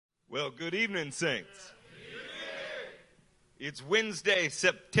Well, good evening, Saints. It's Wednesday,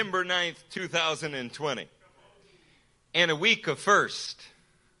 September 9th, 2020. And a week of first.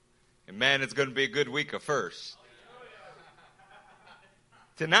 And man, it's going to be a good week of first.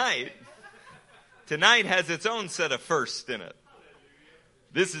 Tonight has its own set of firsts in it.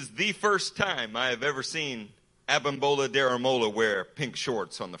 This is the first time I have ever seen Abimbola Daramola wear pink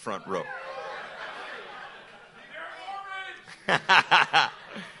shorts on the front row.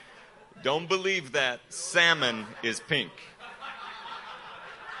 Don't believe that. Salmon is pink.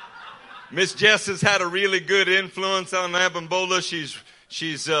 Miss Jess has had a really good influence on Abimbola.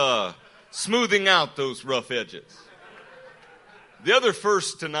 She's smoothing out those rough edges. The other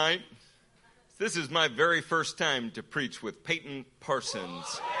first tonight, this is my very first time to preach with Payton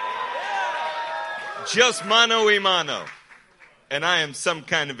Parsons. Just mano y mano. And I am some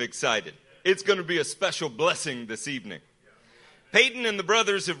kind of excited. It's going to be a special blessing this evening. Payton and the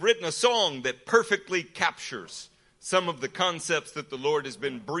brothers have written a song that perfectly captures some of the concepts that the Lord has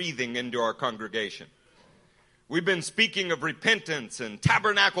been breathing into our congregation. We've been speaking of repentance and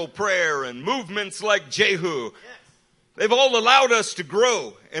tabernacle prayer and movements like Jehu. They've all allowed us to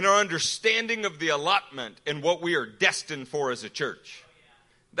grow in our understanding of the allotment and what we are destined for as a church.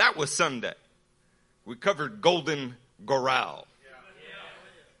 That was Sunday. We covered Golden Goral.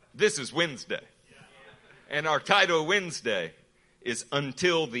 This is Wednesday. And our title Wednesday is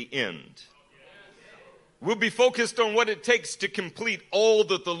Until the End. We'll be focused on what it takes to complete all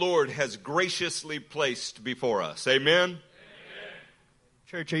that the Lord has graciously placed before us. Amen? Amen.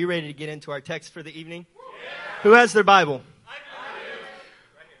 Church, are you ready to get into our text for the evening? Yeah. Who has their Bible?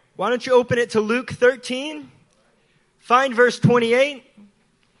 Why don't you open it to Luke 13, find verse 28,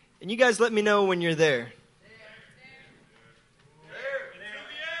 and you guys let me know when you're there.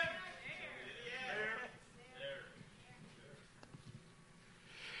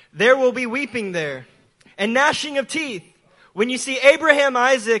 There will be weeping there and gnashing of teeth when you see Abraham,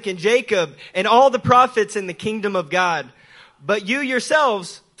 Isaac, and Jacob and all the prophets in the kingdom of God, but you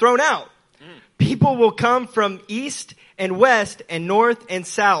yourselves thrown out. People will come from east and west and north and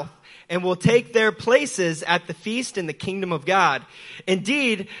south and will take their places at the feast in the kingdom of God.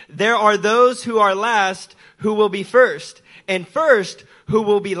 Indeed, there are those who are last who will be first, and first who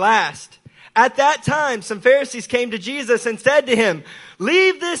will be last. At that time, some Pharisees came to Jesus and said to him,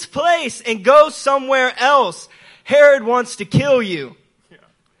 "Leave this place and go somewhere else. Herod wants to kill you." Yeah.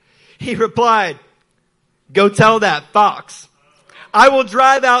 He replied, "Go tell that fox. I will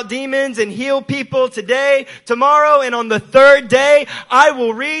drive out demons and heal people today, tomorrow, and on the third day, I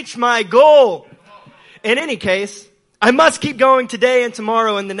will reach my goal. In any case, I must keep going today and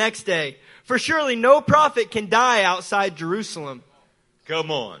tomorrow and the next day, for surely no prophet can die outside Jerusalem."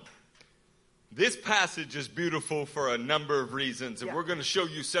 Come on. This passage is beautiful for a number of reasons, and we're going to show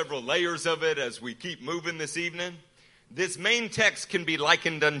you several layers of it as we keep moving this evening. This main text can be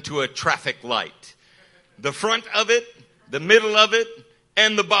likened unto a traffic light. The front of it, the middle of it,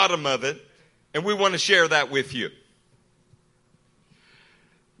 and the bottom of it, and we want to share that with you.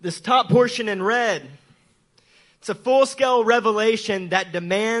 This top portion in red, it's a full-scale revelation that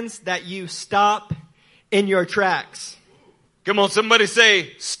demands that you stop in your tracks. Come on, somebody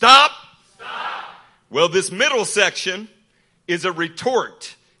say, stop. Well, this middle section is a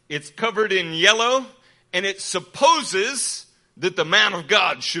retort. It's covered in yellow, and it supposes that the man of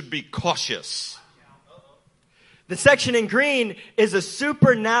God should be cautious. The section in green is a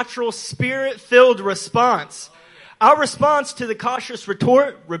supernatural, spirit-filled response. Our response to the cautious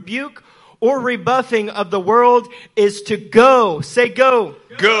retort, rebuke, or rebuffing of the world is to go. Say go.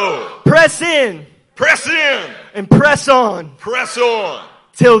 Go. Press in. Press in. And press on. Press on.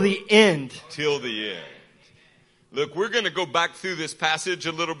 Till the end. Till the end. Look, we're going to go back through this passage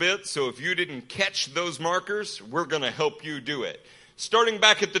a little bit, so if you didn't catch those markers, we're going to help you do it. Starting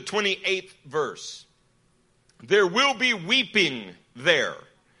back at the 28th verse. There will be weeping there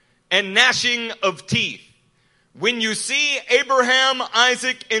and gnashing of teeth when you see Abraham,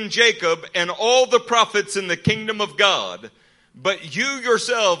 Isaac, and Jacob and all the prophets in the kingdom of God, but you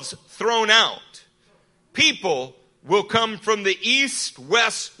yourselves thrown out. People will come from the east,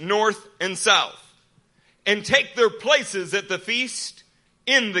 west, north, and south and take their places at the feast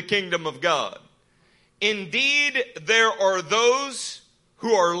in the kingdom of God. Indeed, there are those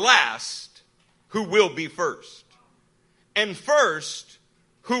who are last who will be first, and first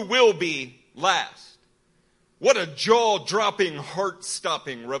who will be last. What a jaw-dropping,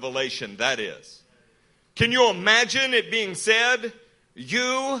 heart-stopping revelation that is. Can you imagine it being said,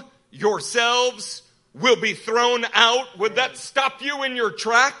 you yourselves will be thrown out? Would that stop you in your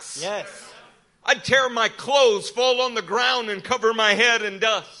tracks? Yes. I'd tear my clothes, fall on the ground, and cover my head in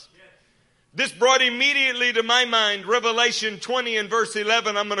dust. Yes. This brought immediately to my mind Revelation 20 and verse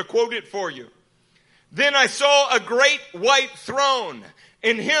 11. I'm going to quote it for you. Then I saw a great white throne,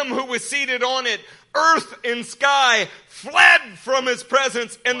 and him who was seated on it. Earth and sky fled from his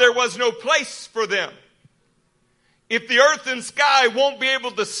presence, and there was no place for them. If the earth and sky won't be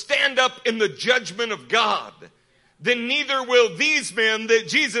able to stand up in the judgment of God, then neither will these men that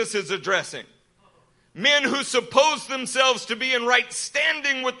Jesus is addressing. Men who suppose themselves to be in right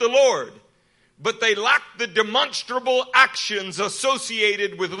standing with the Lord, but they lack the demonstrable actions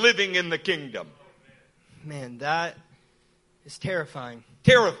associated with living in the kingdom. Man, that is terrifying.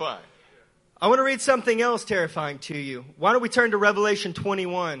 Terrifying. I want to read something else terrifying to you. Why don't we turn to Revelation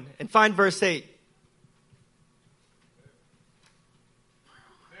 21 and find verse 8.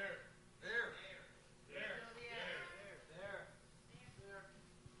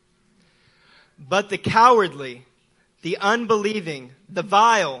 But the cowardly, the unbelieving, the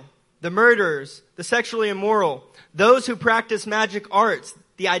vile, the murderers, the sexually immoral, those who practice magic arts,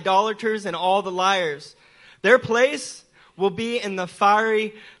 the idolaters, and all the liars, their place will be in the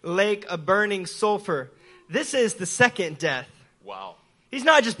fiery lake of burning sulfur. This is the second death. Wow. He's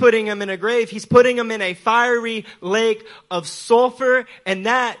not just putting them in a grave. He's putting them in a fiery lake of sulfur, and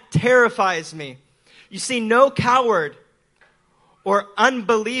that terrifies me. You see, no coward or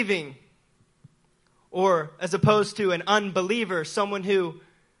unbelieving, or as opposed to an unbeliever, someone who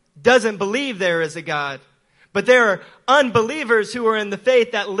doesn't believe there is a God. But there are unbelievers who are in the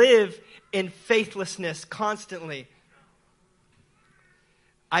faith that live in faithlessness constantly.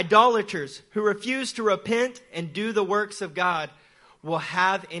 Idolaters who refuse to repent and do the works of God will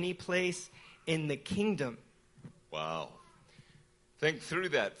have any place in the kingdom. Wow. Think through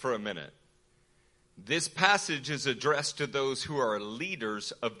that for a minute. This passage is addressed to those who are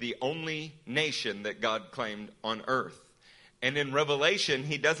leaders of the only nation that God claimed on earth. And in Revelation,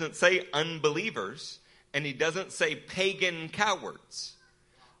 he doesn't say unbelievers, and he doesn't say pagan cowards.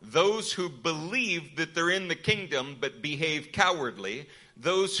 Those who believe that they're in the kingdom but behave cowardly.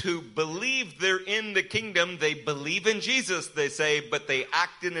 Those who believe they're in the kingdom, they believe in Jesus, they say, but they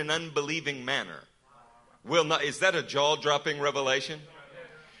act in an unbelieving manner. Is that a jaw-dropping revelation?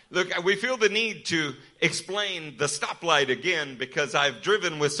 Look, we feel the need to explain the stoplight again because I've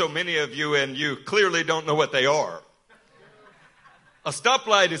driven with so many of you and you clearly don't know what they are. A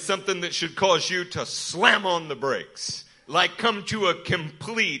stoplight is something that should cause you to slam on the brakes, like come to a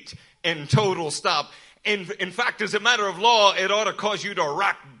complete and total stop. In fact, as a matter of law, it ought to cause you to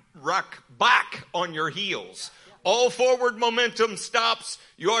rock back on your heels. All forward momentum stops.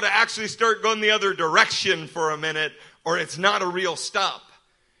 You ought to actually start going the other direction for a minute, or it's not a real stop.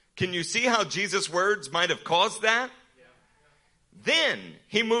 Can you see how Jesus' words might have caused that? Then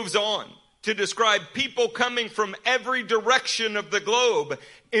he moves on to describe people coming from every direction of the globe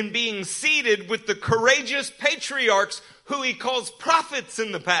and being seated with the courageous patriarchs who he calls prophets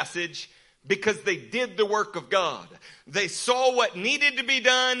in the passage because they did the work of God. They saw what needed to be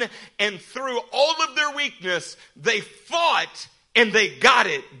done, and through all of their weakness, they fought and they got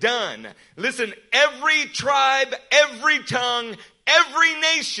it done. Listen, every tribe, every tongue, every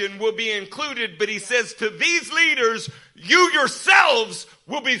nation will be included, but he says to these leaders, you yourselves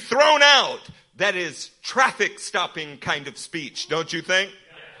will be thrown out. That is traffic stopping kind of speech, don't you think?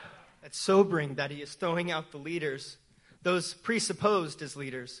 It's sobering that he is throwing out the leaders, those presupposed as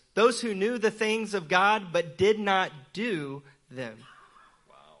leaders, those who knew the things of God but did not do them.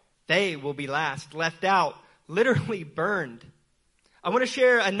 Wow. They will be left out, literally burned. I want to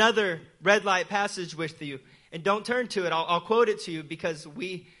share another red light passage with you. And don't turn to it. I'll quote it to you because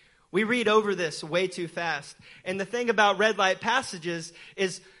we read over this way too fast. And the thing about red light passages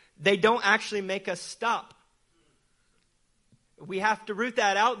is they don't actually make us stop. We have to root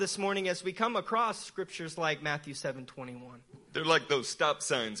that out this morning as we come across scriptures like Matthew 7:21. They're like those stop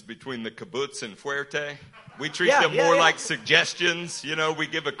signs between the kibbutz and Fuerte. We treat them more like suggestions. You know, we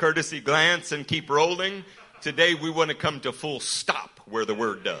give a courtesy glance and keep rolling. Today we want to come to full stop where the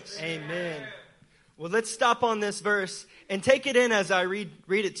word does. Amen. Well, let's stop on this verse and take it in as I read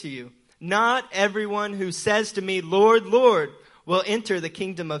it to you. Not everyone who says to me, Lord, Lord, will enter the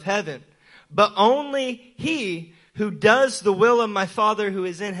kingdom of heaven, but only he who does the will of my Father who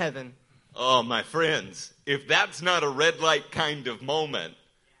is in heaven. Oh, my friends, if that's not a red light kind of moment,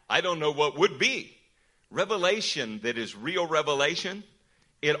 I don't know what would be. Revelation that is real revelation,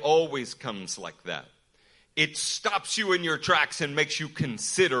 it always comes like that. It stops you in your tracks and makes you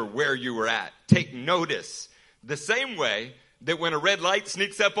consider where you were at. Take notice. The same way that when a red light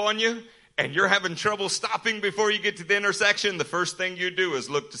sneaks up on you and you're having trouble stopping before you get to the intersection, the first thing you do is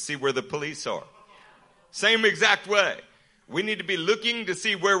look to see where the police are. Same exact way. We need to be looking to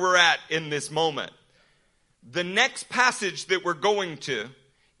see where we're at in this moment. The next passage that we're going to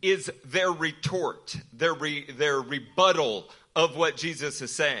is their retort, their rebuttal of what Jesus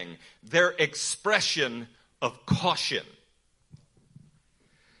is saying, their expression of caution.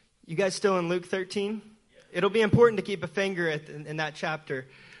 You guys still in Luke 13? It'll be important to keep a finger in that chapter.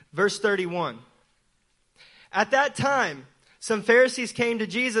 Verse 31. At that time, some Pharisees came to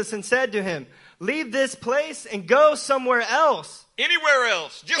Jesus and said to him, "Leave this place and go somewhere else." Anywhere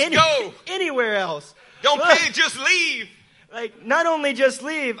else. Just go. Anywhere else. Don't pay, just leave. Like, not only just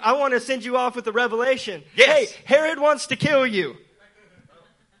leave, I want to send you off with a revelation. Yes. Hey, Herod wants to kill you.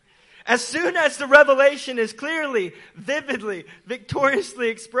 As soon as the revelation is clearly, vividly, victoriously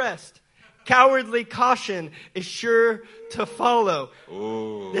expressed, cowardly caution is sure to follow.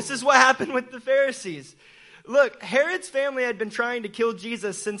 Ooh. This is what happened with the Pharisees. Look, Herod's family had been trying to kill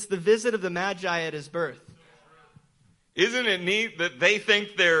Jesus since the visit of the Magi at his birth. Isn't it neat that they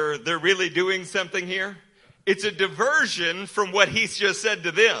think they're really doing something here? It's a diversion from what he's just said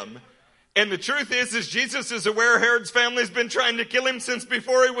to them. And the truth is Jesus is aware Herod's family's been trying to kill him since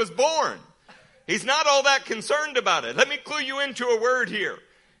before he was born. He's not all that concerned about it. Let me clue you into a word here.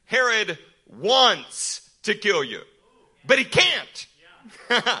 Herod wants to kill you, but he can't.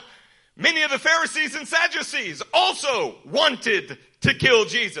 Many of the Pharisees and Sadducees also wanted to kill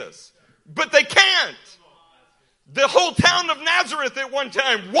Jesus, but they can't. The whole town of Nazareth at one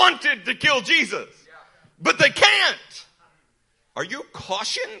time wanted to kill Jesus, but they can't. Are you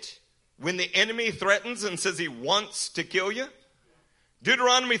cautioned when the enemy threatens and says he wants to kill you?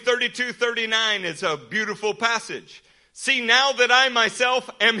 Deuteronomy 32:39 is a beautiful passage. See, now that I myself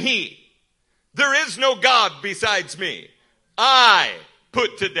am he. There is no God besides me. I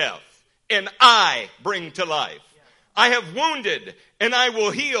put to death and I bring to life. I have wounded and I will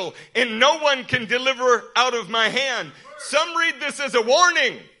heal, and no one can deliver out of my hand. Some read this as a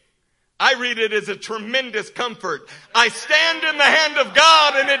warning. I read it as a tremendous comfort. I stand in the hand of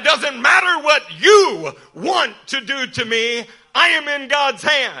God, and it doesn't matter what you want to do to me. I am in God's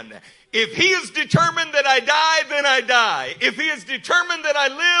hand. If he is determined that I die, then I die. If he is determined that I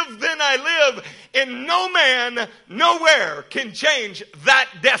live, then I live. And no man, nowhere can change that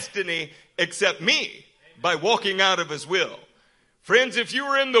destiny except me by walking out of his will. Friends, if you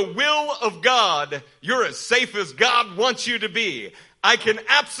are in the will of God, you're as safe as God wants you to be. I can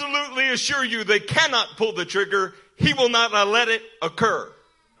absolutely assure you they cannot pull the trigger. He will not let it occur.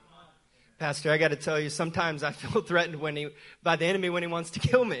 Pastor, I got to tell you, sometimes I feel threatened by the enemy when he wants to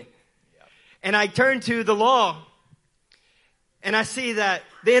kill me. And I turn to the law, and I see that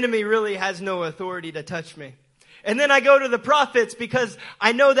the enemy really has no authority to touch me. And then I go to the prophets because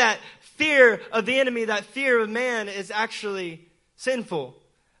I know that fear of the enemy, that fear of man is actually sinful.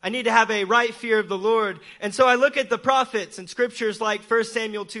 I need to have a right fear of the Lord. And so I look at the prophets and scriptures like 1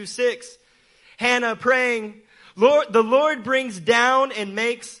 Samuel 2:6. Hannah praying, the Lord brings down and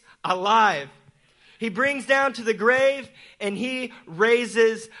makes alive. He brings down to the grave and he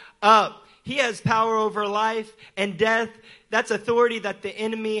raises up. He has power over life and death. That's authority that the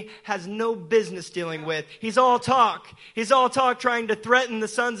enemy has no business dealing with. He's all talk. He's all talk trying to threaten the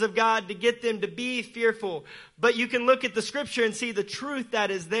sons of God to get them to be fearful. But you can look at the scripture and see the truth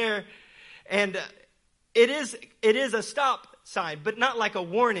that is there. And it is a stop sign, but not like a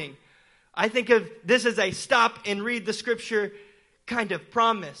warning. I think of this as a stop and read the scripture kind of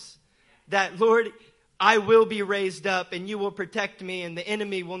promise that, Lord, I will be raised up and you will protect me and the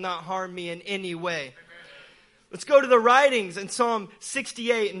enemy will not harm me in any way. Let's go to the writings in Psalm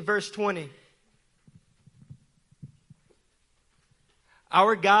 68 and verse 20.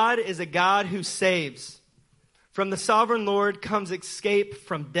 Our God is a God who saves. From the sovereign Lord comes escape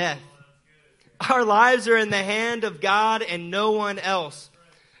from death. Our lives are in the hand of God and no one else.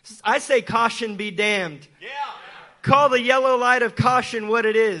 I say caution be damned. Yeah. Call the yellow light of caution what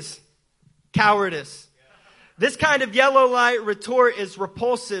it is. Cowardice. This kind of yellow light retort is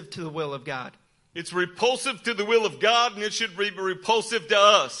repulsive to the will of God. It's repulsive to the will of God, and it should be repulsive to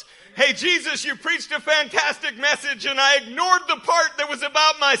us. Hey, Jesus, you preached a fantastic message, and I ignored the part that was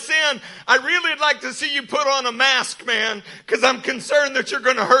about my sin. I really would like to see you put on a mask, man, because I'm concerned that you're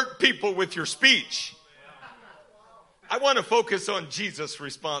going to hurt people with your speech. I want to focus on Jesus'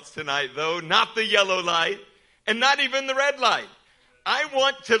 response tonight, though, not the yellow light, and not even the red light. I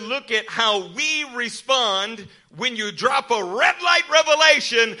want to look at how we respond when you drop a red light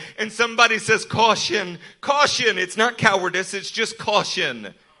revelation and somebody says, caution, caution. It's not cowardice, it's just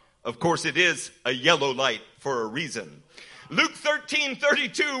caution. Of course, it is a yellow light for a reason. Luke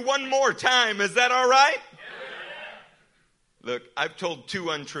 13:32, one more time. Is that all right? Yeah. Look, I've told 2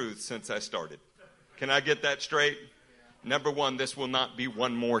 untruths since I started. Can I get that straight? Number one, this will not be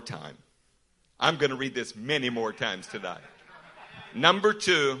one more time. I'm going to read this many more times tonight. Number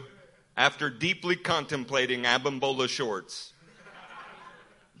two, after deeply contemplating Abimbola shorts,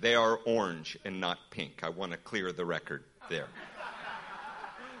 they are orange and not pink. I want to clear the record there.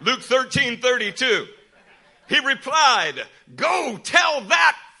 Luke 13:32. He replied, "Go tell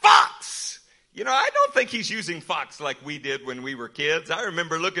that fox." You know, I don't think he's using fox like we did when we were kids. I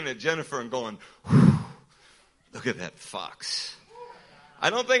remember looking at Jennifer and going, look at that fox. I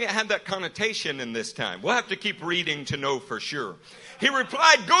don't think it had that connotation in this time. We'll have to keep reading to know for sure. He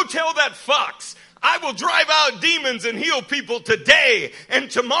replied, "Go tell that fox, I will drive out demons and heal people today and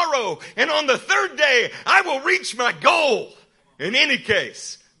tomorrow. And on the third day, I will reach my goal. In any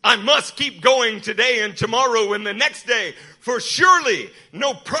case, I must keep going today and tomorrow and the next day. For surely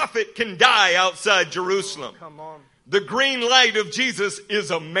no prophet can die outside Jerusalem." Come on. The green light of Jesus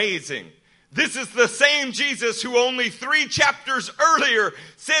is amazing. This is the same Jesus who only 3 chapters earlier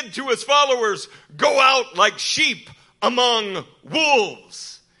said to his followers, "Go out like sheep among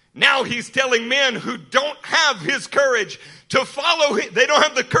wolves." Now he's telling men who don't have his courage to follow him. They don't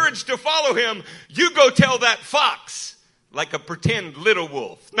have the courage to follow him. You go tell that fox, like a pretend little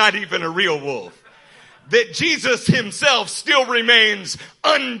wolf, not even a real wolf, that Jesus himself still remains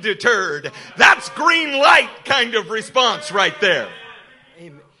undeterred. That's green light kind of response right there.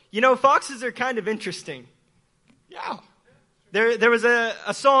 Amen. You know, foxes are kind of interesting. Yeah. There was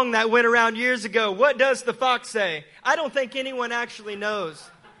a song that went around years ago. What does the fox say? I don't think anyone actually knows.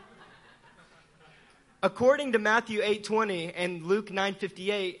 According to Matthew 8:20 and Luke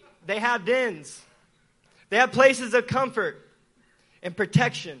 9:58, they have dens. They have places of comfort and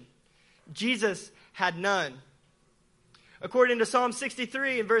protection. Jesus had none. According to Psalm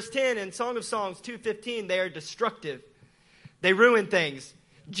 63 and verse 10 and Song of Songs 2:15, they are destructive. They ruin things.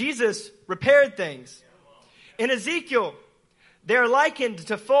 Jesus repaired things. In Ezekiel, they are likened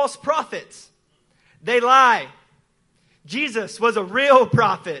to false prophets. They lie. Jesus was a real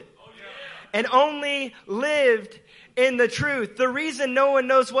prophet and only lived in the truth. The reason no one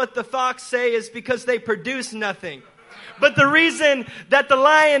knows what the fox say is because they produce nothing. But the reason that the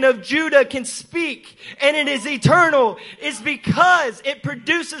Lion of Judah can speak and it is eternal is because it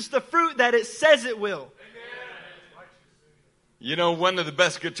produces the fruit that it says it will. You know, one of the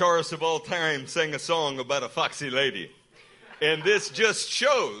best guitarists of all time sang a song about a foxy lady. And this just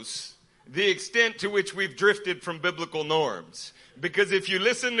shows the extent to which we've drifted from biblical norms. Because if you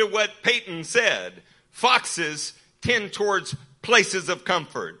listen to what Payton said, foxes tend towards places of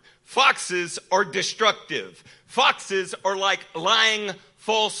comfort. Foxes are destructive. Foxes are like lying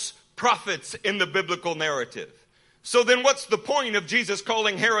false prophets in the biblical narrative. So then what's the point of Jesus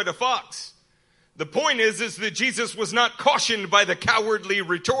calling Herod a fox? The point is that Jesus was not cautioned by the cowardly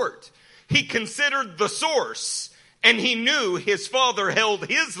retort. He considered the source, and he knew his Father held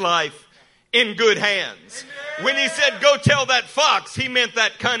his life in good hands. When he said, "Go tell that fox," he meant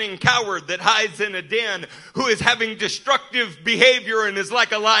that cunning coward that hides in a den who is having destructive behavior and is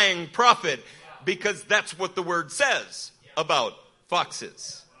like a lying prophet, because that's what the word says about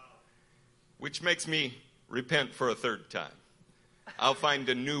foxes. Which makes me repent for a third time. I'll find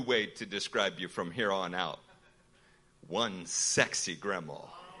a new way to describe you from here on out. One sexy grandma.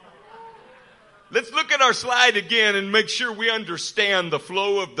 Let's look at our slide again and make sure we understand the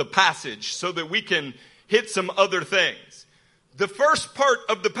flow of the passage so that we can hit some other things. The first part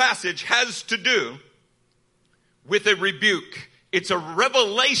of the passage has to do with a rebuke. It's a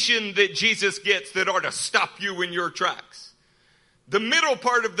revelation that Jesus gets that ought to stop you in your tracks. The middle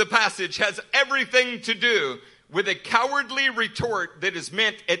part of the passage has everything to do with a cowardly retort that is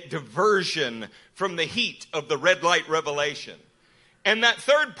meant at diversion from the heat of the red light revelation. And that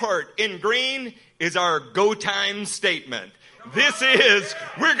third part in green is our go time statement. This is,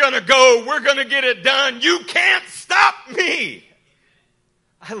 we're going to go, we're going to get it done. You can't stop me.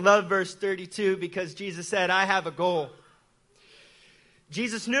 I love verse 32 because Jesus said, I have a goal.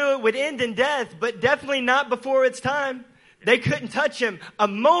 Jesus knew it would end in death, but definitely not before its time. They couldn't touch him a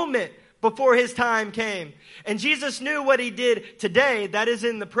moment before his time came. And Jesus knew what he did today, that is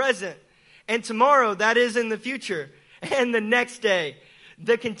in the present, and tomorrow, that is in the future, and the next day,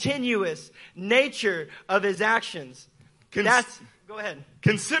 the continuous nature of his actions. Go ahead.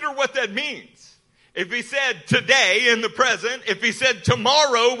 Consider what that means. If he said today in the present, if he said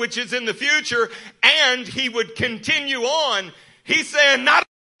tomorrow, which is in the future, and he would continue on, he's saying,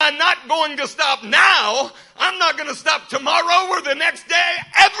 I'm not going to stop now. I'm not going to stop tomorrow or the next day.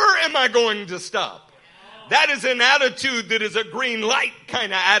 Ever am I going to stop. That is an attitude that is a green light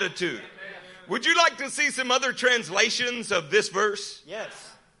kind of attitude. Would you like to see some other translations of this verse? Yes.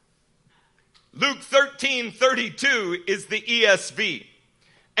 Luke 13:32 is the ESV.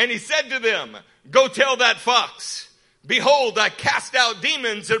 And he said to them, go tell that fox, behold, I cast out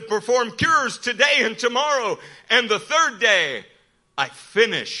demons and perform cures today and tomorrow, and the third day I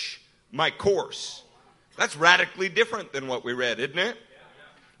finish my course. That's radically different than what we read, isn't it?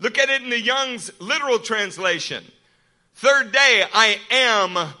 Look at it in the Young's literal translation. Third day I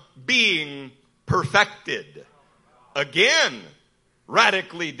am being perfected. Again,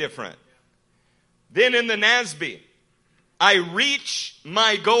 radically different. Then in the NASB, I reach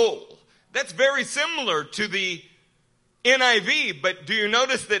my goal. That's very similar to the NIV, but do you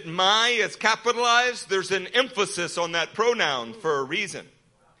notice that my is capitalized? There's an emphasis on that pronoun for a reason.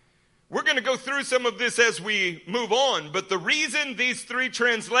 We're going to go through some of this as we move on, but the reason these three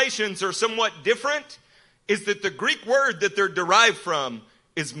translations are somewhat different is that the Greek word that they're derived from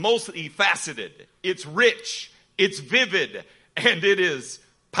is multifaceted. It's rich, it's vivid, and it is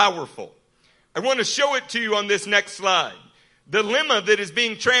powerful. I want to show it to you on this next slide. The lemma that is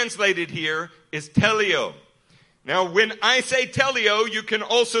being translated here is teleo. Now, when I say teleo, you can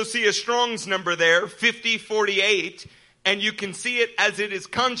also see a Strong's number there, 5048, and you can see it as it is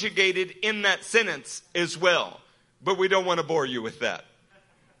conjugated in that sentence as well. But we don't want to bore you with that.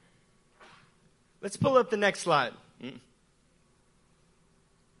 Let's pull up the next slide.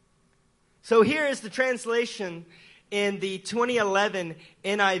 So here is the translation in the 2011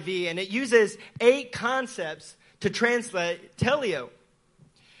 NIV, and it uses 8 concepts to translate teleo.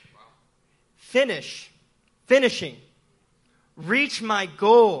 Finish, finishing, reach my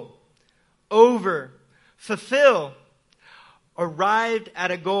goal, over, fulfill, arrived at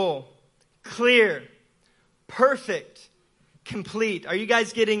a goal, clear, perfect, complete. Are you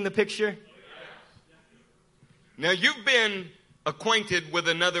guys getting the picture? Now you've been acquainted with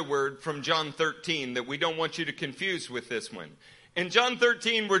another word from John 13 that we don't want you to confuse with this one. In John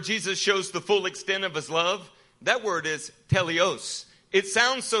 13, where Jesus shows the full extent of his love, that word is teleos. It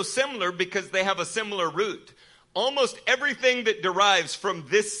sounds so similar because they have a similar root. Almost everything that derives from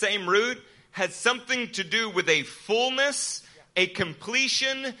this same root has something to do with a fullness, a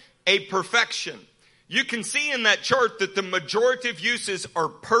completion, a perfection. You can see in that chart that the majority of uses are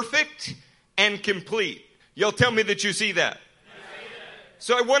perfect and complete. Y'all tell me that you see that.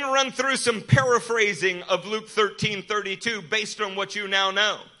 So I want to run through some paraphrasing of Luke 13:32 based on what you now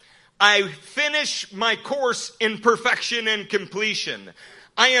know. I finish my course in perfection and completion.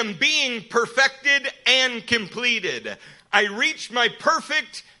 I am being perfected and completed. I reach my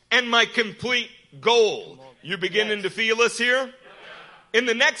perfect and my complete goal. You beginning to feel us here? In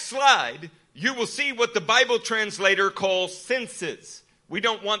the next slide, you will see what the Bible translator calls senses. We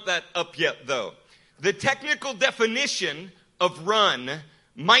don't want that up yet, though. The technical definition of run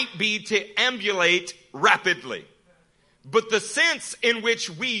might be to ambulate rapidly. But the sense in which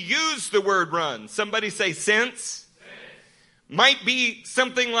we use the word run, somebody say sense, might be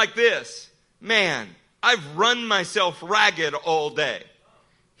something like this. Man, I've run myself ragged all day.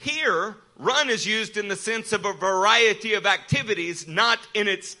 Here, run is used in the sense of a variety of activities, not in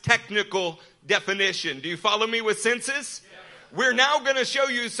its technical definition. Do you follow me with senses? We're now going to show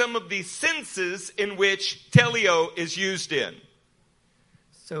you some of the senses in which teleo is used in.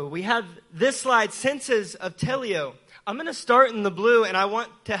 So we have this slide, senses of teleo. I'm going to start in the blue, and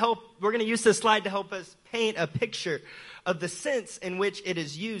we're going to use this slide to help us paint a picture of the sense in which it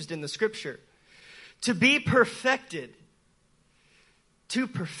is used in the scripture. To be perfected, to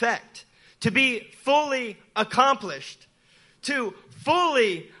perfect, to be fully accomplished, to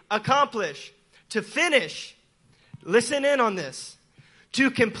fully accomplish, to finish. Listen in on this.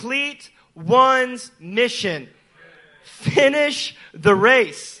 To complete one's mission. Finish the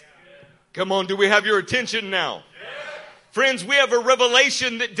race. Come on, do we have your attention now? Friends, we have a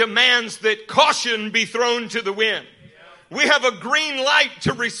revelation that demands that caution be thrown to the wind. We have a green light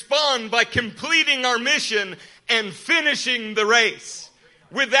to respond by completing our mission and finishing the race.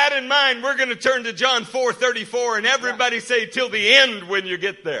 With that in mind, we're going to turn to John 4:34, and everybody say till the end when you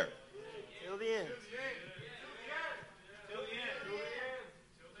get there. Till the end.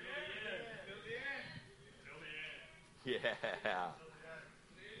 Yeah.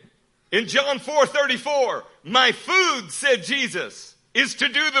 In John 4:34, my food, said Jesus, is to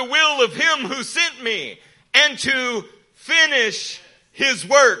do the will of him who sent me and to finish his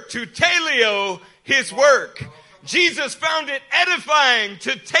work, to teleo his work. Jesus found it edifying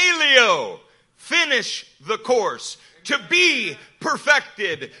to teleo, finish the course, to be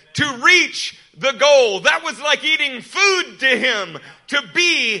perfected, to reach the goal. That was like eating food to him, to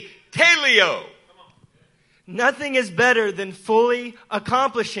be teleo. Nothing is better than fully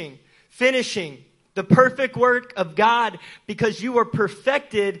accomplishing, finishing the perfect work of God, because you are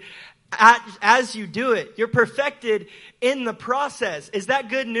perfected as you do it. You're perfected in the process. Is that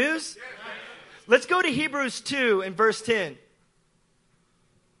good news? Let's go to Hebrews 2 and verse 10.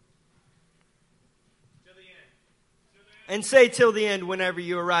 And say till the end whenever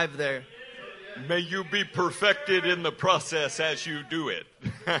you arrive there. May you be perfected in the process as you do it.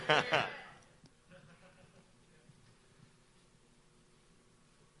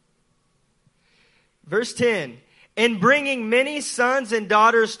 Verse 10. In bringing many sons and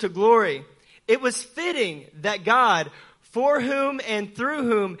daughters to glory, it was fitting that God, for whom and through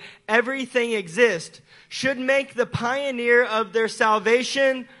whom everything exists, should make the pioneer of their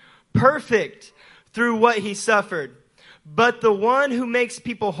salvation perfect through what he suffered. But the one who makes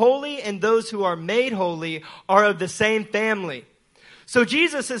people holy and those who are made holy are of the same family. So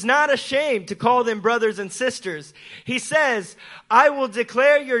Jesus is not ashamed to call them brothers and sisters. He says, I will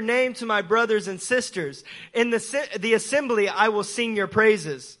declare your name to my brothers and sisters. In the assembly, I will sing your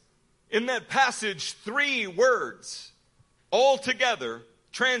praises. In that passage, 3 words, all together,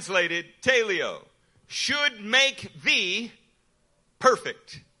 translated teleo, should make thee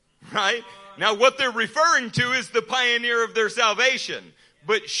perfect, right? Now, what they're referring to is the pioneer of their salvation,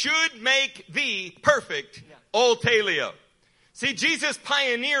 but should make thee perfect, all teleo. See, Jesus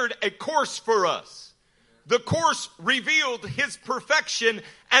pioneered a course for us. The course revealed his perfection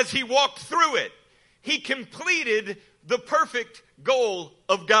as he walked through it. He completed the perfect goal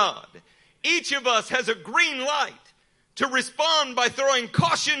of God. Each of us has a green light to respond by throwing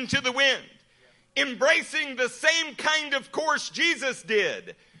caution to the wind, embracing the same kind of course Jesus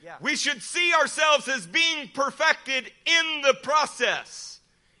did. Yeah. We should see ourselves as being perfected in the process.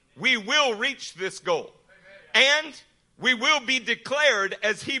 We will reach this goal. And we will be declared,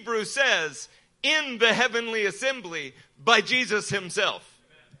 as Hebrews says, in the heavenly assembly by Jesus himself.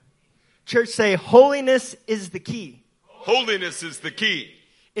 Church, say, holiness is the key. Holiness is the key.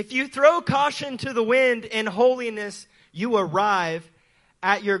 If you throw caution to the wind in holiness, you arrive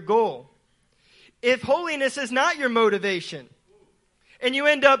at your goal. If holiness is not your motivation, and you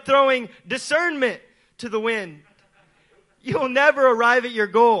end up throwing discernment to the wind, you'll never arrive at your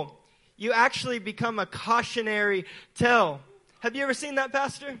goal. You actually become a cautionary tale. Have you ever seen that,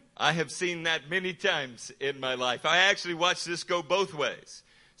 Pastor? I have seen that many times in my life. I actually watched this go both ways.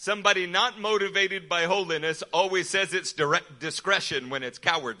 Somebody not motivated by holiness always says it's direct discretion when it's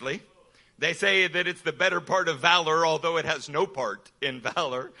cowardly. They say that it's the better part of valor, although it has no part in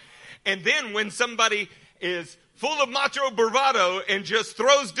valor. And then when somebody is full of macho bravado and just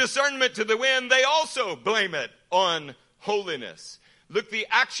throws discernment to the wind, they also blame it on holiness. Look, the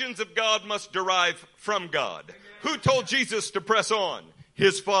actions of God must derive from God. Who told Jesus to press on?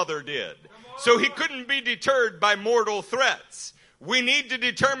 His Father did. So he couldn't be deterred by mortal threats. We need to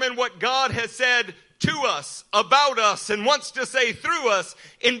determine what God has said to us, about us, and wants to say through us,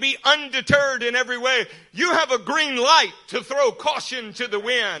 and be undeterred in every way. You have a green light to throw caution to the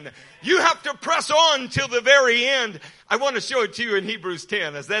wind. You have to press on till the very end. I want to show it to you in Hebrews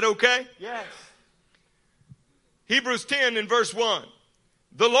 10. Is that okay? Yes. Hebrews 10 in verse 1.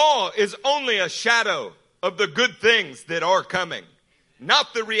 The law is only a shadow of the good things that are coming,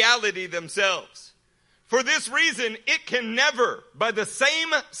 not the reality themselves. For this reason, it can never, by the same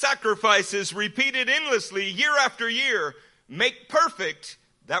sacrifices repeated endlessly year after year, make perfect,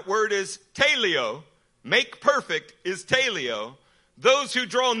 that word is teleo, make perfect is teleo, those who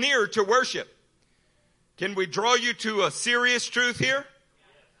draw near to worship. Can we draw you to a serious truth here?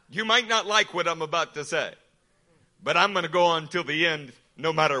 You might not like what I'm about to say, but I'm going to go on till the end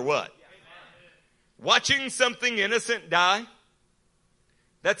no matter what. Watching something innocent die,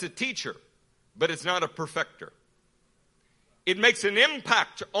 that's a teacher, but it's not a perfecter. It makes an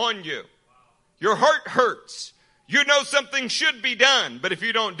impact on you. Your heart hurts. You know something should be done, but if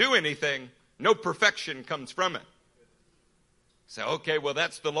you don't do anything, no perfection comes from it. So, okay, well,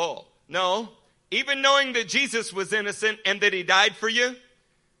 that's the law. No, even knowing that Jesus was innocent and that he died for you,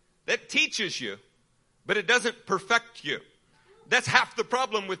 that teaches you, but it doesn't perfect you. That's half the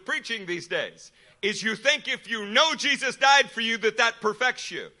problem with preaching these days, is you think if you know Jesus died for you that perfects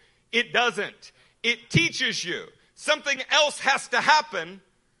you. It doesn't. It teaches you. Something else has to happen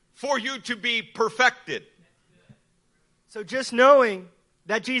for you to be perfected. So just knowing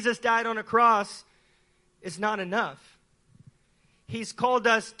that Jesus died on a cross is not enough. He's called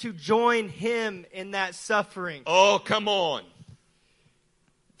us to join him in that suffering. Oh, come on.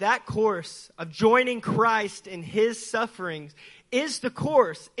 That course of joining Christ in his sufferings is the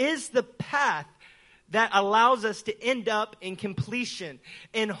course, is the path that allows us to end up in completion,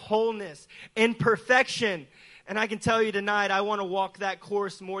 in wholeness, in perfection. And I can tell you tonight, I want to walk that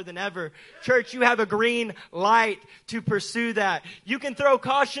course more than ever. Church, you have a green light to pursue that. You can throw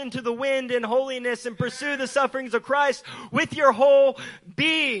caution to the wind in holiness and pursue the sufferings of Christ with your whole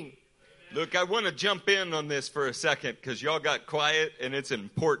being. Look, I want to jump in on this for a second because y'all got quiet, and it's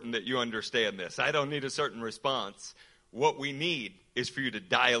important that you understand this. I don't need a certain response. What we need is for you to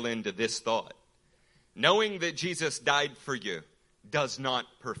dial into this thought. Knowing that Jesus died for you does not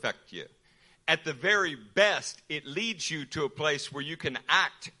perfect you. At the very best, it leads you to a place where you can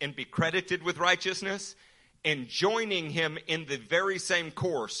act and be credited with righteousness, and joining him in the very same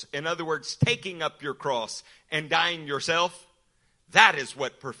course. In other words, taking up your cross and dying yourself. That is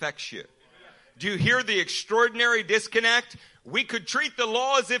what perfects you. Do you hear the extraordinary disconnect? We could treat the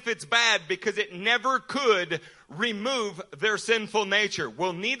law as if it's bad because it never could remove their sinful nature.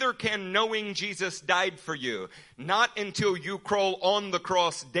 Well, neither can knowing Jesus died for you. Not until you crawl on the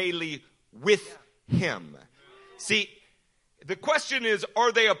cross daily with him. See, the question is,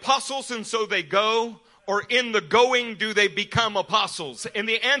 are they apostles and so they go? Or in the going, do they become apostles? And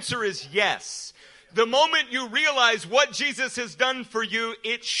the answer is yes. The moment you realize what Jesus has done for you,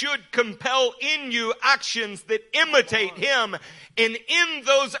 it should compel in you actions that imitate him. And in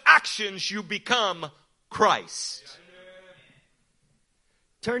those actions, you become Christ.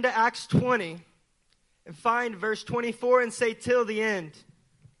 Turn to Acts 20 and find verse 24 and say, till the end.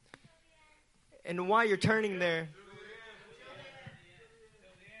 And while you're turning there,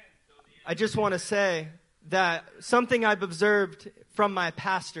 I just want to say that something I've observed from my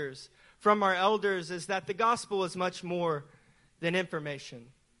pastors, from our elders, is that the gospel is much more than information.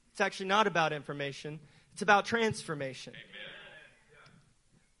 It's actually not about information. It's about transformation. Amen.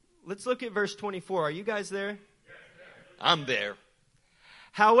 Let's look at verse 24. Are you guys there? I'm there.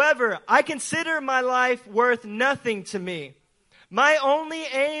 However, I consider my life worth nothing to me. My only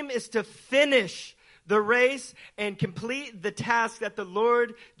aim is to finish the race and complete the task that the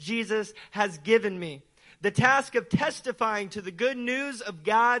Lord Jesus has given me. The task of testifying to the good news of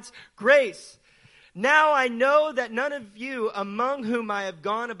God's grace. Now I know that none of you among whom I have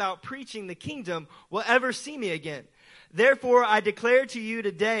gone about preaching the kingdom will ever see me again. Therefore I declare to you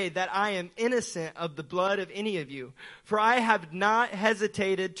today that I am innocent of the blood of any of you. For I have not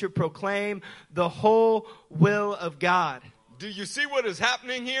hesitated to proclaim the whole will of God. Do you see what is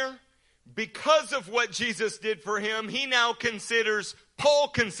happening here? Because of what Jesus did for him, Paul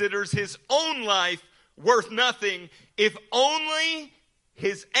considers his own life worth nothing, if only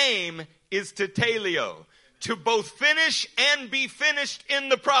his aim is to teleo, to both finish and be finished in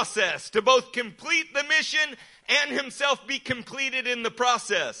the process, to both complete the mission and himself be completed in the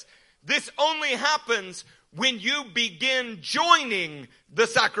process. This only happens when you begin joining the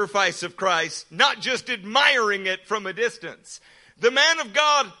sacrifice of Christ, not just admiring it from a distance. The man of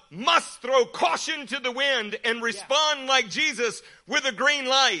God must throw caution to the wind and respond like Jesus with a green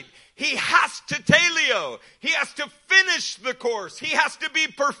light. He has to teleo. He has to finish the course. He has to be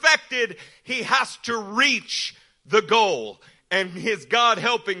perfected. He has to reach the goal. And his God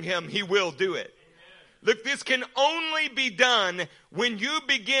helping him, he will do it. Look, this can only be done when you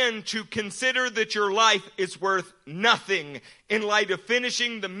begin to consider that your life is worth nothing in light of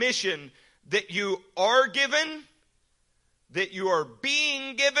finishing the mission that you are given, that you are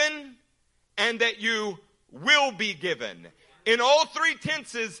being given, and that you will be given. In all three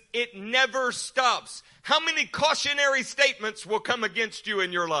tenses, it never stops. How many cautionary statements will come against you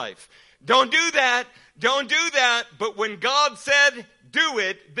in your life? Don't do that. Don't do that. But when God said, do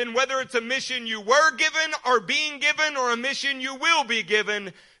it, then whether it's a mission you were given or being given or a mission you will be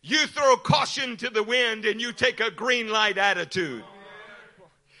given, you throw caution to the wind and you take a green light attitude.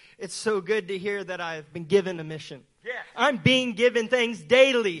 It's so good to hear that I've been given a mission. Yes. I'm being given things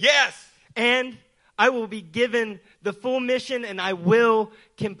daily. Yes. And I will be given the full mission and I will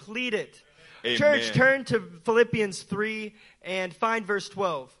complete it. Amen. Church, turn to Philippians 3 and find verse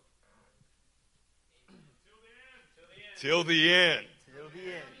 12. Till the end. Till the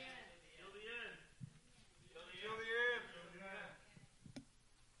end.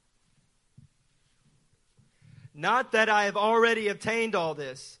 Not that I have already obtained all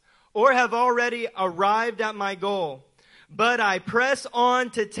this, or have already arrived at my goal, but I press on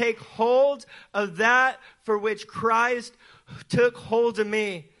to take hold of that for which Christ took hold of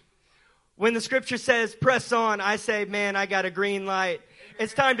me. When the scripture says press on, I say, man, I got a green light.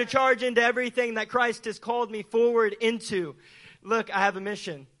 It's time to charge into everything that Christ has called me forward into. Look, I have a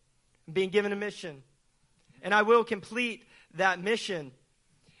mission. I'm being given a mission. And I will complete that mission.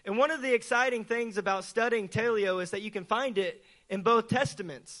 And one of the exciting things about studying teleo is that you can find it in both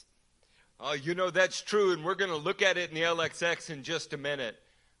testaments. Oh, you know, that's true, and we're going to look at it in the LXX in just a minute.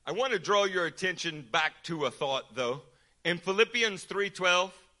 I want to draw your attention back to a thought, though. In Philippians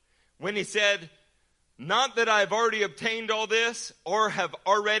 3:12, when he said, not that I've already obtained all this or have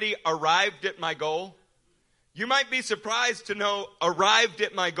already arrived at my goal. You might be surprised to know arrived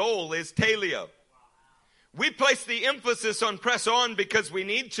at my goal is teleo. We place the emphasis on press on because we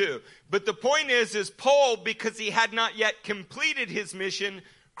need to. But the point is Paul, because he had not yet completed his mission,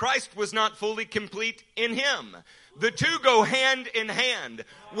 Christ was not fully complete in him. The two go hand in hand.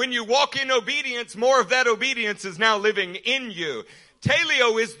 When you walk in obedience, more of that obedience is now living in you.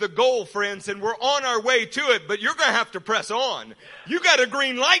 Teleo is the goal, friends, and we're on our way to it, but you're going to have to press on. You got a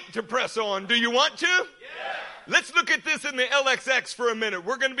green light to press on. Do you want to? Yeah. Let's look at this in the LXX for a minute.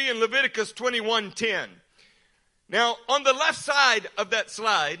 We're going to be in Leviticus 21:10. Now, on the left side of that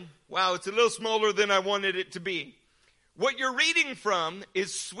slide, wow, it's a little smaller than I wanted it to be. What you're reading from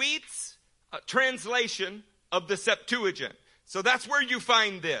is Sweet's translation of the Septuagint. So that's where you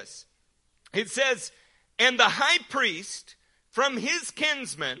find this. It says, and the high priest from his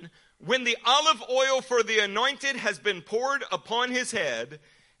kinsmen, when the olive oil for the anointed has been poured upon his head,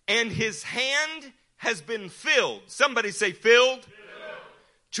 and his hand has been filled. Somebody say filled.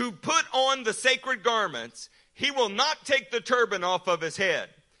 To put on the sacred garments, he will not take the turban off of his head.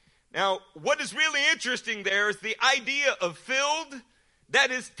 Now, what is really interesting there is the idea of filled.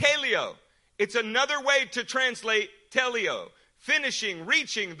 That is teleo. It's another way to translate teleo. Finishing,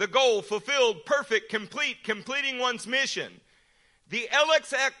 reaching the goal, fulfilled, perfect, complete, completing one's mission. The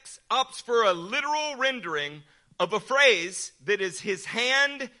LXX opts for a literal rendering of a phrase that is his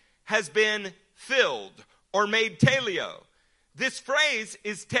hand has been filled or made teleo. This phrase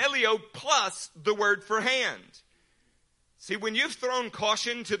is teleo plus the word for hand. See, when you've thrown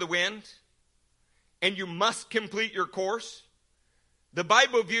caution to the wind and you must complete your course, the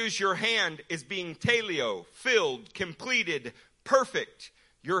Bible views your hand as being teleo, filled, completed, perfect.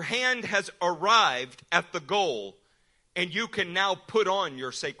 Your hand has arrived at the goal. And you can now put on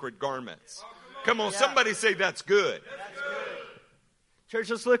your sacred garments. Come on, somebody say that's good. That's good. Church,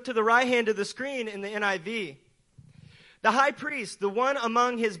 let's look to the right hand of the screen in the NIV. The high priest, the one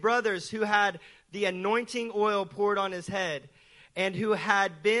among his brothers who had the anointing oil poured on his head and who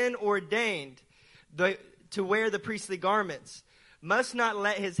had been ordained to wear the priestly garments, must not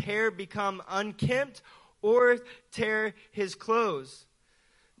let his hair become unkempt or tear his clothes.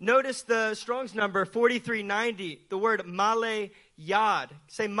 Notice the Strong's number, 4390, the word maleh-yad.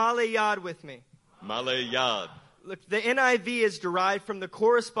 Say maleh-yad with me. Maleh-yad. Look, the NIV is derived from the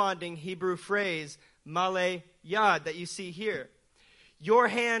corresponding Hebrew phrase, maleh-yad, that you see here. Your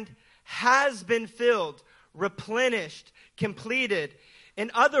hand has been filled, replenished, completed. In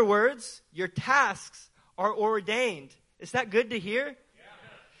other words, your tasks are ordained. Is that good to hear?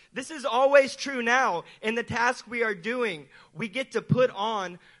 This is always true now. In the task we are doing, we get to put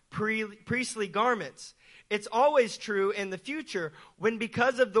on priestly garments. It's always true in the future when,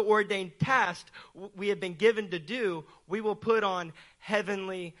 because of the ordained task we have been given to do, we will put on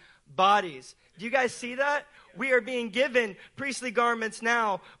heavenly bodies. Do you guys see that? We are being given priestly garments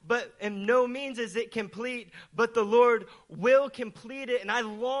now, but in no means is it complete, but the Lord will complete it. And I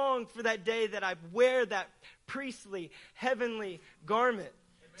long for that day that I wear that priestly, heavenly garment.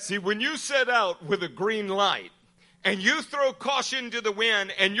 See, when you set out with a green light and you throw caution to the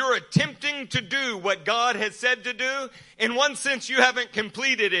wind and you're attempting to do what God has said to do, in one sense you haven't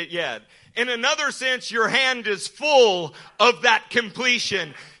completed it yet. In another sense, your hand is full of that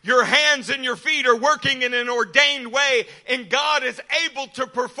completion. Your hands and your feet are working in an ordained way, and God is able to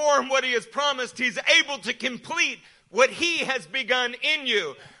perform what He has promised. He's able to complete what He has begun in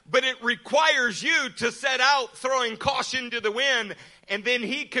you. But it requires you to set out throwing caution to the wind, and then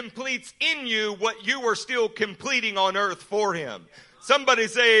He completes in you what you are still completing on earth for Him. Somebody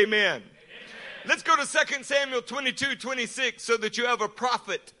say amen. Amen. Let's go to 2 Samuel 22:26 so that you have a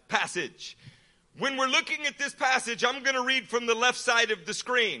prophet passage. When we're looking at this passage, I'm going to read from the left side of the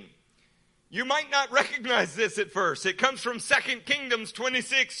screen. You might not recognize this at first. It comes from 2 Kings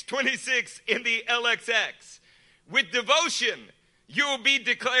 26:26 in the LXX. With devotion, you will be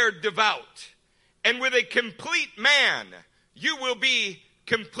declared devout. And with a complete man, you will be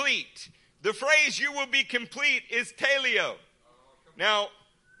complete. The phrase you will be complete is teleo. Now,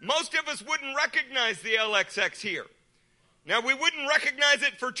 most of us wouldn't recognize the LXX here. Now, we wouldn't recognize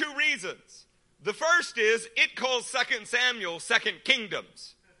it for two reasons. The first is it calls 2 Samuel 2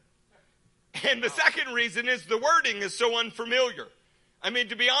 Kingdoms. And the second reason is the wording is so unfamiliar. I mean,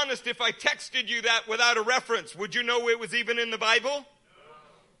 to be honest, if I texted you that without a reference, would you know it was even in the Bible?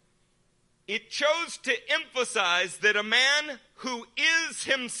 It chose to emphasize that a man who is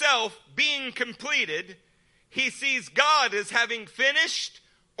himself being completed, he sees God as having finished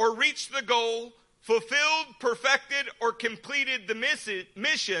or reached the goal, fulfilled, perfected, or completed the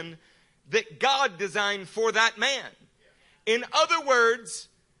mission that God designed for that man. In other words,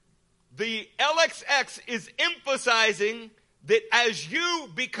 the LXX is emphasizing that as you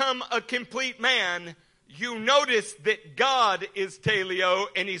become a complete man, you notice that God is teleo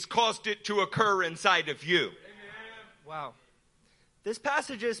and he's caused it to occur inside of you. Wow. This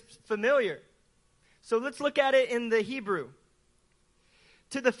passage is familiar. So let's look at it in the Hebrew.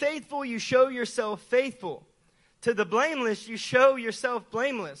 To the faithful, you show yourself faithful. To the blameless, you show yourself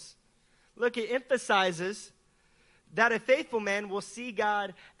blameless. Look, it emphasizes that a faithful man will see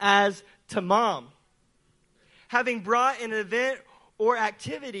God as tamam, having brought an event or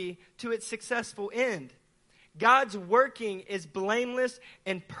activity to its successful end. God's working is blameless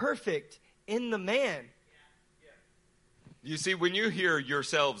and perfect in the man. You see, when you hear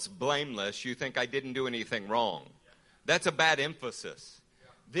yourselves blameless, you think I didn't do anything wrong. That's a bad emphasis.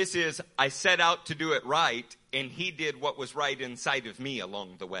 This is, I set out to do it right, and he did what was right inside of me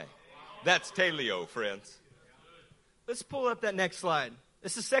along the way. That's teleo, friends. Let's pull up that next slide.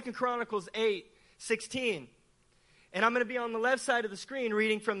 This is 2 Chronicles 8:16. And I'm going to be on the left side of the screen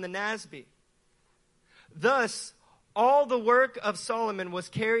reading from the NASB. Thus, all the work of Solomon was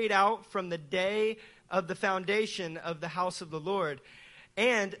carried out from the day of the foundation of the house of the Lord,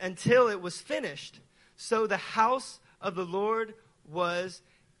 and until it was finished. So the house of the Lord was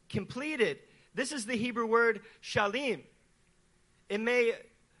completed. This is the Hebrew word shalim. It may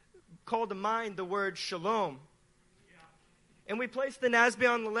call to mind the word shalom. And we placed the NASB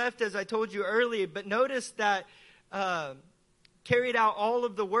on the left, as I told you earlier, but notice that carried out all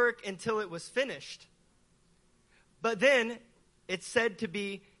of the work until it was finished. But then it's said to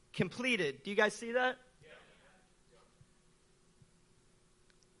be completed. Do you guys see that?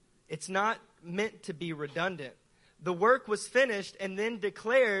 It's not meant to be redundant. The work was finished and then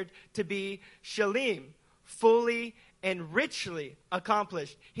declared to be shalim, fully and richly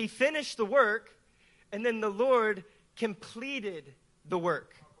accomplished. He finished the work, and then the Lord completed the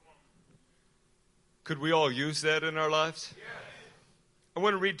work. Could we all use that in our lives? Yes. I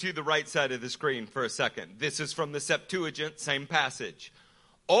want to read to you the right side of the screen for a second. This is from the Septuagint, same passage.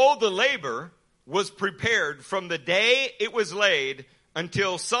 All the labor was prepared from the day it was laid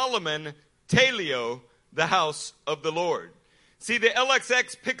until Solomon teleo the house of the Lord. See, the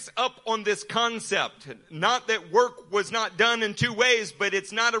LXX picks up on this concept. Not that work was not done in two ways, but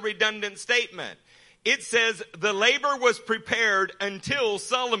it's not a redundant statement. It says the labor was prepared until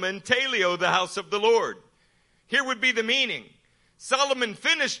Solomon teleo the house of the Lord. Here would be the meaning. Solomon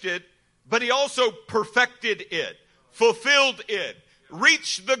finished it, but he also perfected it, fulfilled it,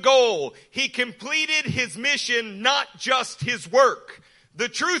 reached the goal. He completed his mission, not just his work. The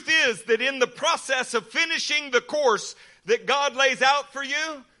truth is that in the process of finishing the course that God lays out for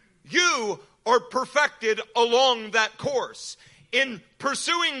you, you are perfected along that course. In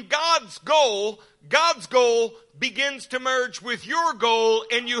pursuing God's goal begins to merge with your goal,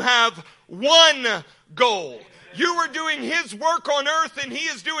 and you have one goal. You are doing his work on earth, and he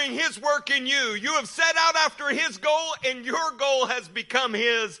is doing his work in you. You have set out after his goal, and your goal has become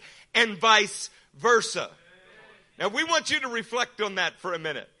his, and vice versa. Now, we want you to reflect on that for a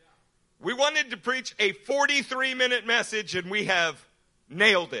minute. We wanted to preach a 43-minute message, and we have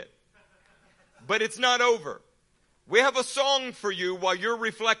nailed it. But it's not over. We have a song for you while you're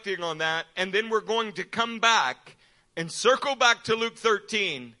reflecting on that, and then we're going to come back and circle back to Luke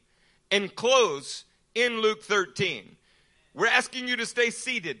 13 and close in Luke 13. We're asking you to stay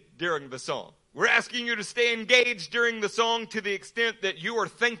seated during the song. We're asking you to stay engaged during the song to the extent that you are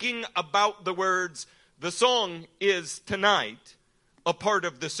thinking about the words. The song is tonight a part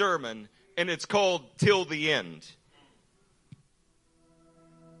of the sermon, and it's called Till the End.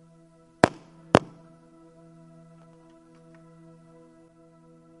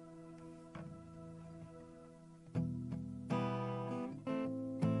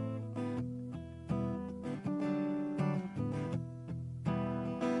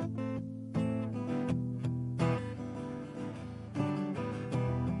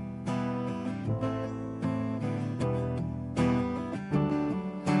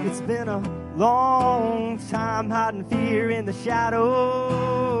 It's been a long time hiding fear in the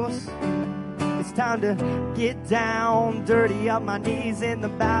shadows. It's time to get down, dirty up my knees in the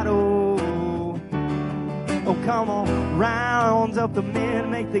battle. Oh, come on, round up the men,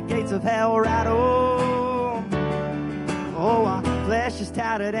 make the gates of hell rattle. Oh, our flesh is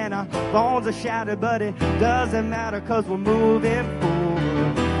tattered and our bones are shattered, but it doesn't matter 'cause we're moving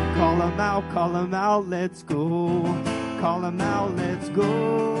forward. Call 'em out, let's go. Call 'em out, let's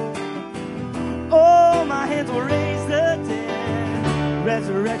go. Oh, my hands will raise the dead.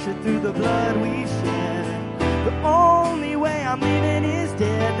 resurrection through the blood we shed. The only way I'm leaving is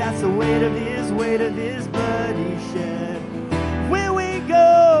dead. That's the weight of his blood he shed. When we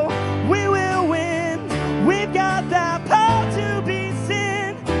go, we will win. We've got that power to beat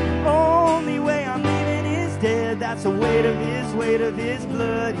sin. Only way I'm leaving is dead. That's the weight of his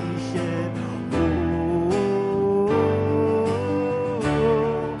blood he shed.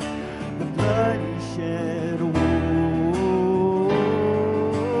 Oh, the blood he shed. Oh,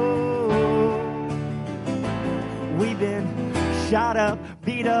 we've been shot up,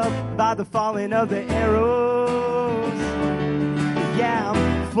 beat up by the falling of the arrows. Yeah,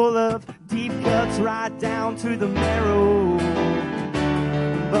 I'm full of deep cuts right down to the marrow.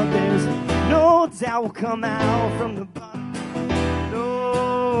 But there's no doubt will come out from the bottom.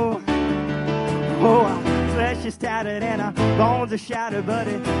 No. Oh, our flesh is tattered and our bones are shattered, but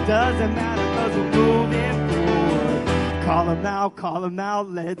it doesn't matter because we're moving forward. Call him out,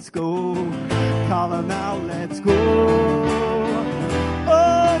 let's go. Call him out, let's go.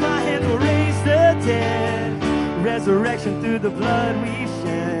 Oh, my hands will raise the dead. Resurrection through the blood we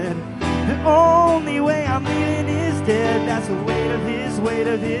shed. The only way I'm leaving is dead. That's the weight of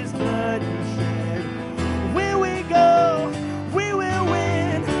his blood he shed. When we go, we will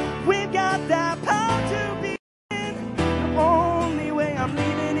win. We've got that power to be in. The only way I'm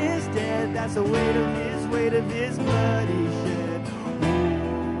leaving is dead. That's the weight of his blood he shed.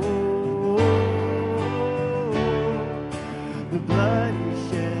 Oh, the blood he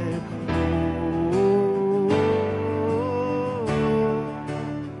shed.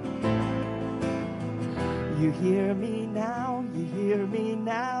 You hear me now, you hear me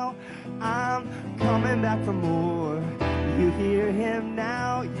now. I'm coming back for more. You hear him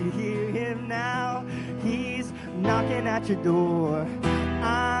now, you hear him now. He's knocking at your door.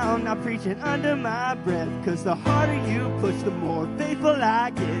 I'm not preaching under my breath, cause the harder you push, the more faithful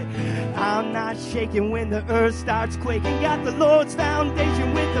I get. I'm not shaking when the earth starts quaking. Got the Lord's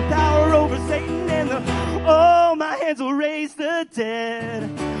foundation with the power over Satan and oh, my hands will raise the dead.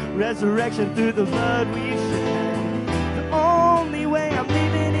 Resurrection through the blood we shed. The only way I'm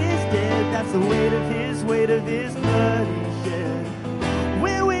leaving is dead. That's the weight of his blood he shed.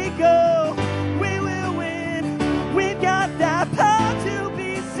 When we go, we will win. We've got that power to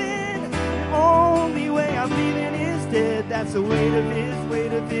be sin. The only way I'm leaving is dead. That's the weight of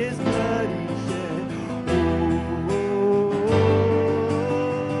his blood he shed. Oh,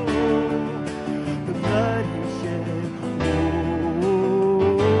 the blood he shed.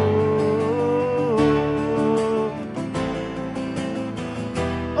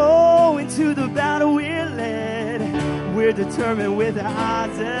 Oh, into the battle we're led. We're determined with our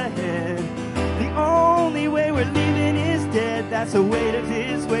odds ahead. The only way we're leaving is dead. That's the weight of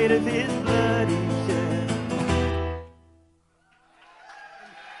his blood he shed.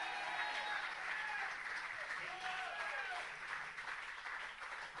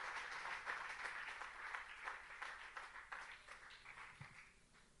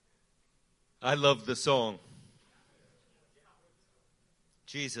 I love the song.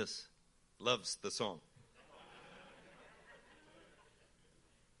 Jesus loves the song.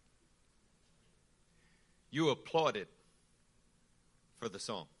 You applauded for the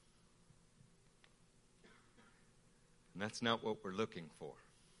song. And that's not what we're looking for.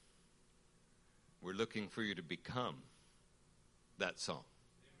 We're looking for you to become that song.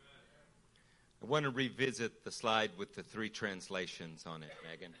 I want to revisit the slide with the 3 translations on it,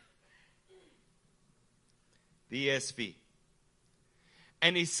 Megan. The ESV.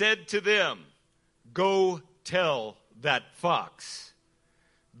 And he said to them, go tell that fox,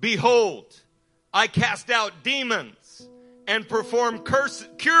 behold, I cast out demons and perform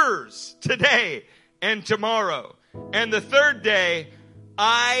cures today and tomorrow. And the third day,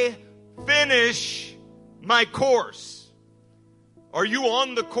 I finish my course. Are you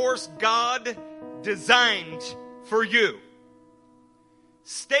on the course God designed for you?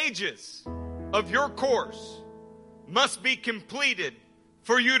 Stages of your course must be completed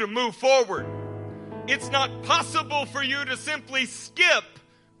for you to move forward. It's not possible for you to simply skip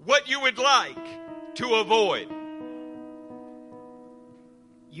what you would like to avoid.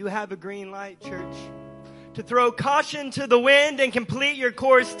 You have a green light, church, to throw caution to the wind and complete your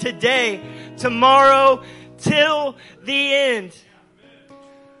course today, tomorrow, till the end.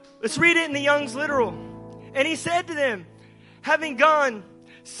 Let's read it in the Young's Literal. And he said to them, having gone,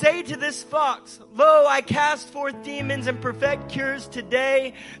 say to this fox, lo, I cast forth demons and perfect cures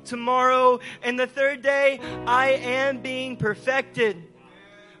today, tomorrow, and the third day I am being perfected.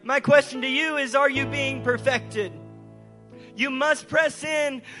 My question to you is, are you being perfected? You must press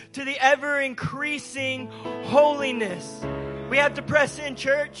in to the ever-increasing holiness. We have to press in,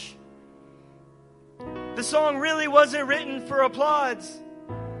 church. The song really wasn't written for applause.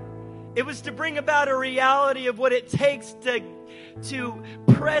 It was to bring about a reality of what it takes to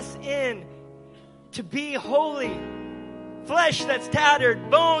press in, to be holy. Flesh that's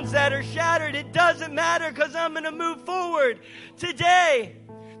tattered, bones that are shattered. It doesn't matter because I'm going to move forward today,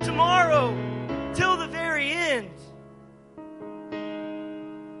 tomorrow, till the very end.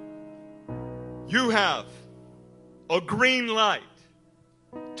 You have a green light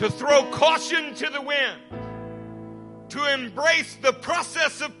to throw caution to the wind, to embrace the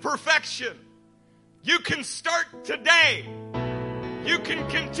process of perfection. You can start today. You can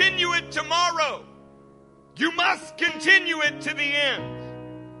continue it tomorrow. You must continue it to the end.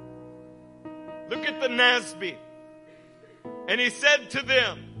 Look at the Nasby. And he said to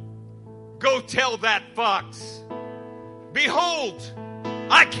them, go tell that fox, behold,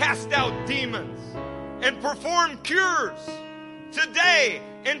 I cast out demons and perform cures today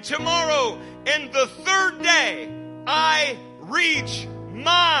and tomorrow, and the third day I reach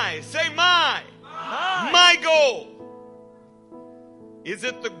my goal. Is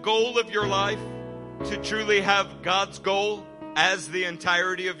it the goal of your life to truly have God's goal as the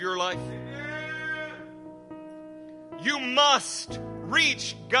entirety of your life? You must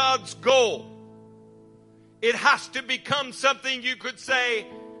reach God's goal. It has to become something you could say,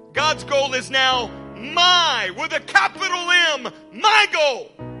 God's goal is now with a capital M, my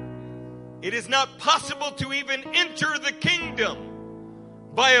goal. It is not possible to even enter the kingdom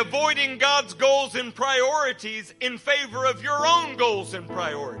by avoiding God's goals and priorities in favor of your own goals and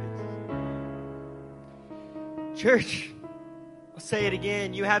priorities. Church, I'll say it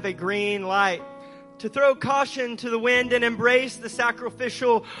again. You have a green light to throw caution to the wind and embrace the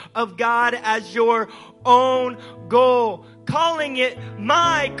sacrificial of God as your own goal, calling it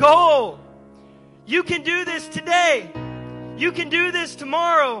my goal. You can do this today. You can do this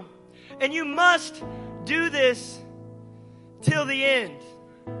tomorrow. And you must do this till the end.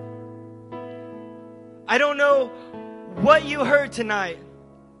 I don't know what you heard tonight,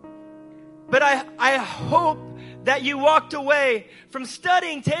 but I hope that you walked away from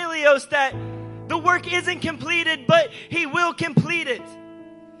studying Telios that the work isn't completed, but He will complete it.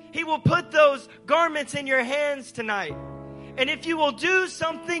 He will put those garments in your hands tonight. And if you will do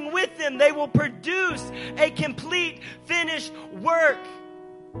something with them, they will produce a complete, finished work.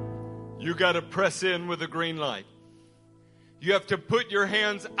 You got to press in with a green light. You have to put your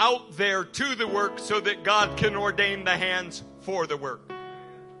hands out there to the work so that God can ordain the hands for the work.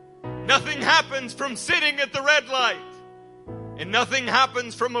 Nothing happens from sitting at the red light. And nothing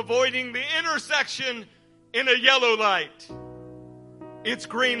happens from avoiding the intersection in a yellow light. It's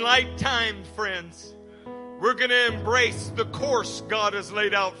green light time, friends. We're going to embrace the course God has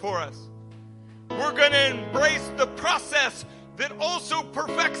laid out for us. We're going to embrace the process that also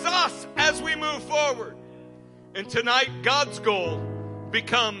perfects us as we move forward. And tonight, God's goal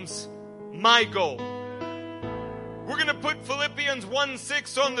becomes my goal. We're going to put Philippians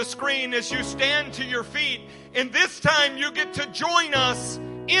 1:6 on the screen as you stand to your feet. And this time, you get to join us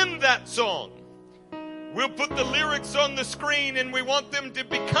in that song. We'll put the lyrics on the screen, and we want them to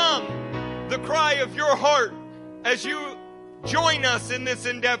become the cry of your heart as you join us in this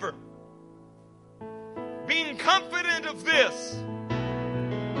endeavor. Being confident of this,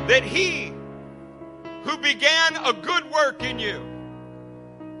 that He who began a good work in you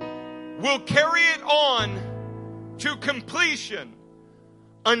will carry it on to completion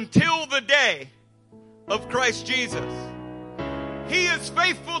until the day of Christ Jesus. He is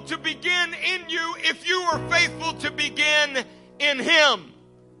faithful to begin in you if you are faithful to begin in Him.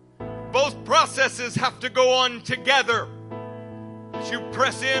 Both processes have to go on together. As you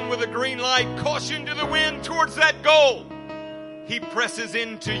press in with a green light, caution to the wind towards that goal, He presses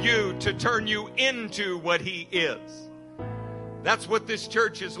into you to turn you into what He is. That's what this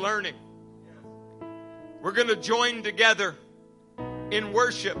church is learning. We're going to join together in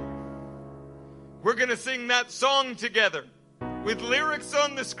worship. We're going to sing that song together with lyrics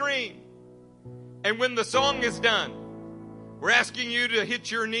on the screen. And when the song is done, we're asking you to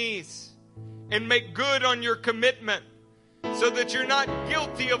hit your knees and make good on your commitment so that you're not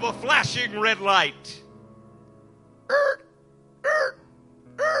guilty of a flashing red light.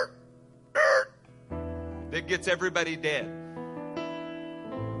 That gets everybody dead.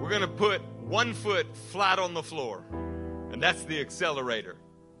 We're going to put one foot flat on the floor, and that's the accelerator.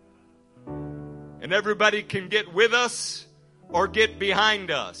 And everybody can get with us or get behind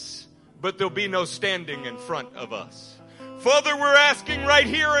us, but there'll be no standing in front of us. Father, we're asking right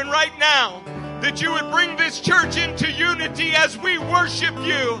here and right now that you would bring this church into unity as we worship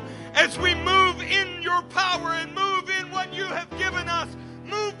you, as we move in your power and move in what that you have given us.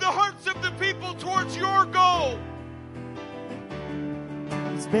 Move the hearts of the people towards your goal.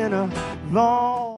 It's been a long